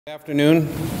Good afternoon.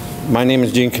 My name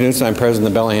is Gene Knutson. I'm President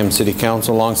of the Bellingham City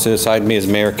Council. Alongside me is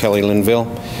Mayor Kelly Linville.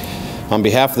 On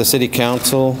behalf of the City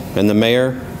Council and the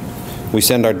Mayor, we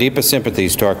send our deepest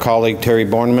sympathies to our colleague Terry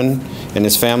Bornemann and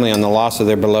his family on the loss of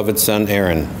their beloved son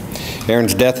Aaron.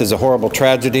 Aaron's death is a horrible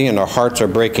tragedy and our hearts are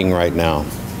breaking right now.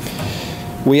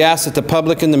 We ask that the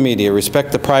public and the media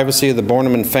respect the privacy of the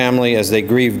Bornemann family as they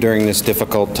grieve during this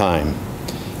difficult time.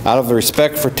 Out of the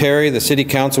respect for Terry, the City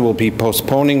Council will be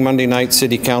postponing Monday night's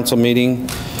City Council meeting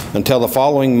until the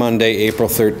following Monday, April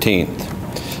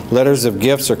 13th. Letters of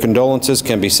gifts or condolences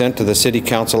can be sent to the City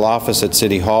Council office at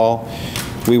City Hall.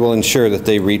 We will ensure that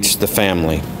they reach the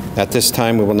family. At this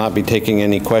time, we will not be taking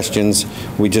any questions.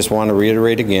 We just want to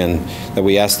reiterate again that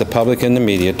we ask the public and the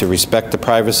media to respect the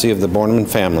privacy of the Bornemann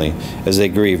family as they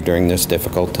grieve during this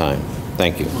difficult time.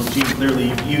 Thank you. Well, Gene, clearly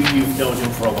you've known him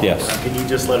for a long time. Can you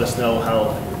just let us know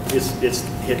how it's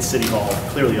hit City Hall?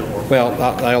 Clearly a horrible. Well,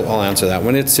 I'll answer that.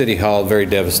 When it's City Hall, very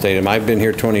devastating. I've been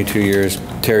here 22 years.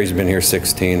 Terry's been here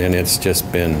 16, and it's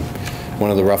just been one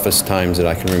of the roughest times that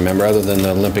I can remember, other than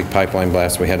the Olympic pipeline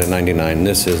blast we had in '99.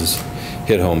 This has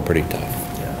hit home pretty tough.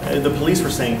 Yeah. The police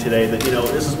were saying today that, you know,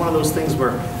 this is one of those things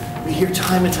where we hear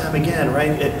time and time again,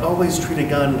 right? Always treat a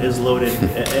gun as loaded.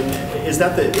 And is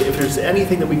that if there's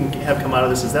anything that we can have come out of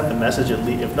this, is that the message,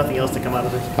 if nothing else, to come out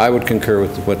of this? I would concur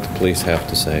with what the police have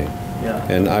to say. Yeah.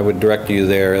 And I would direct you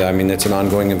there. I mean, it's an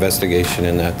ongoing investigation,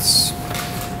 and that's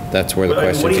where the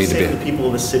questions need to be. What do you say to the people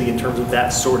of the city in terms of that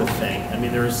sort of thing? I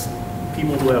mean, there's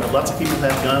people who have, lots of people who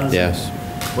have guns. Yes.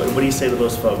 What do you say to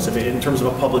those folks? I mean, in terms of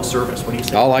a public service, what do you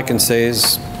say? All I can say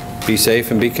is be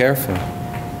safe and be careful.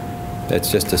 It's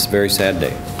just a very sad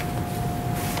day.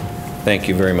 Thank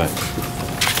you very much.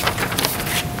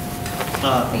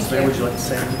 Mr. Mayor, would you like to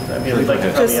say anything? I mean, we'd like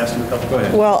to probably ask you a couple. Go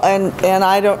ahead. Well, and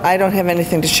I don't have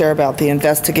anything to share about the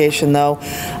investigation, though.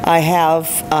 I have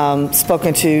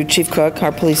spoken to Chief Cook,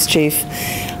 our police chief.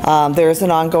 There is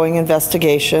an ongoing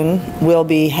investigation. We'll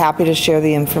be happy to share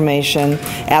the information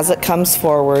as it comes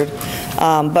forward.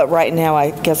 But right now,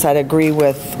 I guess I'd agree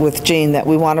with Gene that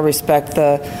we want to respect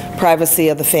the privacy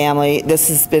of the family. This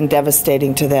has been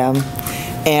devastating to them,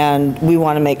 and we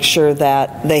want to make sure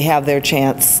that they have their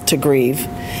chance to grieve.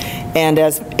 And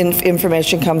as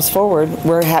information comes forward,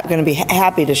 we're going to be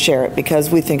happy to share it because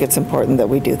we think it's important that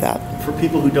we do that. For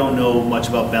people who don't know much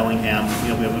about Bellingham, you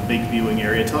know, we have a big viewing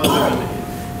area. Tell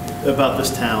us about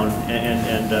this town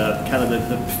and kind of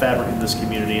the fabric of this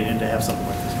community, and to have something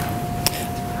like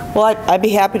this. Well, I'd be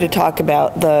happy to talk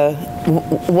about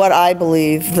what I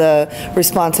believe the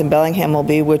response in Bellingham will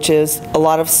be, which is a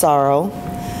lot of sorrow,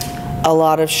 a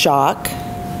lot of shock,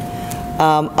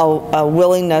 a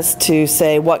willingness to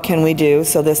say, what can we do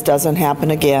so this doesn't happen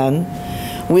again?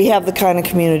 We have the kind of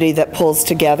community that pulls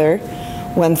together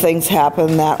when things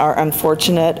happen that are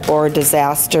unfortunate or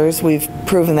disasters. We've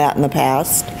proven that in the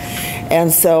past.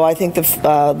 And so I think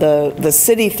the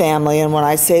city family, and when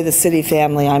I say the city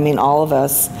family, I mean all of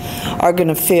us, are going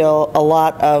to feel a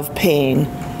lot of pain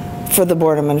for the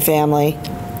Bornemann family.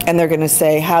 And they're going to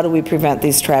say, how do we prevent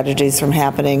these tragedies from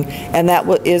happening? And that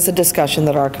is a discussion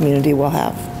that our community will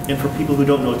have. And for people who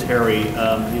don't know Terry,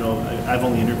 you know, I've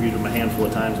only interviewed him a handful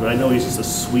of times, but I know he's just a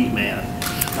sweet man.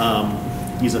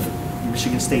 He's a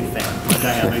Michigan State fan, like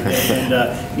I am.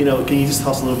 And you know, can you just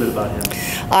tell us a little bit about him?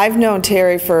 I've known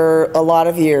Terry for a lot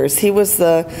of years. He was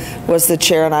the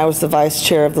chair, and I was the vice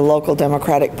chair of the local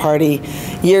Democratic Party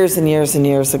years and years and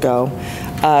years ago.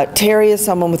 Terry is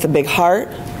someone with a big heart,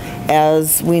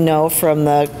 as we know from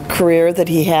the career that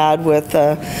he had with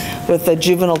the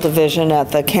juvenile division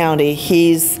at the county.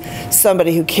 He's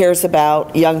somebody who cares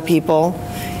about young people.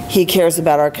 He cares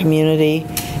about our community.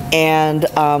 And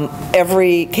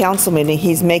every council meeting,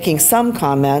 he's making some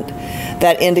comment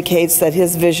that indicates that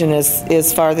his vision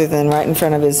is farther than right in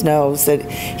front of his nose, that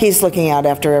he's looking out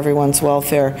after everyone's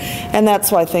welfare. And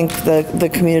that's why I think the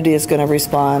community is going to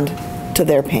respond to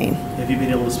their pain. Have you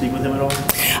been able to speak with him at all?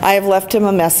 I have left him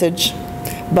a message,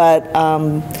 but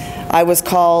I was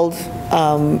called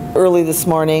early this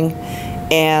morning,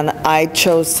 and I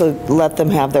chose to let them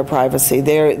have their privacy.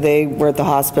 They were at the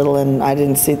hospital, and I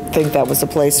didn't think that was a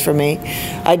place for me.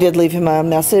 I did leave him a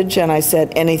message, and I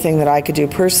said anything that I could do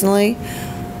personally,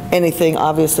 anything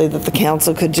obviously that the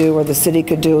council could do or the city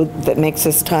could do that makes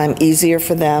this time easier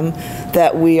for them,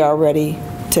 that we are ready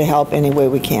to help any way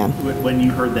we can. When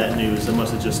you heard that news, it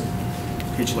must have just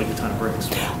hit you like a ton of bricks.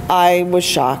 I was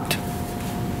shocked.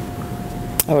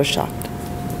 I was shocked.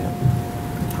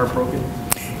 Heartbroken?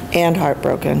 And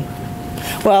heartbroken.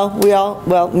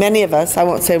 Well, many of us, I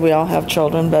won't say we all have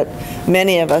children, but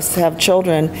many of us have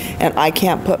children, and I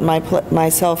can't put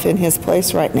myself in his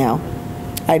place right now.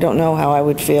 I don't know how I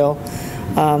would feel.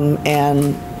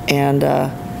 And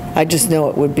I just know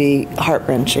it would be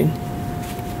heart-wrenching.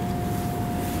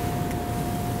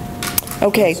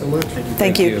 Okay. So much. Thank you.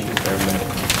 Thank you. Thank you,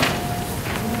 everybody.